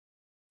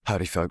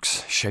Howdy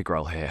folks,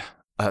 Shagrel here.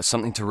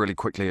 Something to really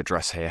quickly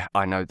address here.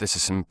 I know this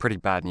is some pretty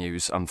bad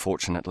news,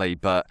 unfortunately,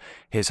 but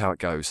here's how it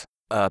goes.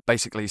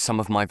 Basically, some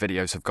of my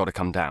videos have got to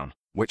come down.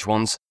 Which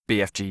ones?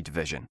 BFG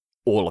Division.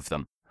 All of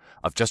them.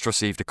 I've just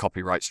received a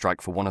copyright strike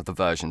for one of the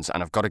versions,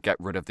 and I've got to get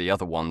rid of the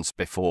other ones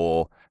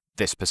before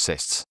this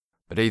persists.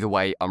 But either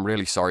way, I'm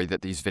really sorry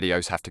that these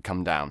videos have to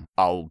come down.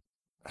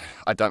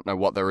 I don't know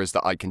what there is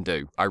that I can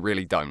do. I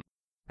really don't.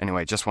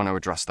 Anyway, just want to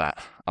address that.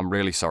 I'm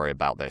really sorry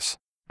about this.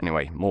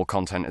 Anyway, more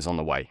content is on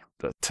the way.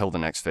 But till the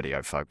next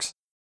video, folks.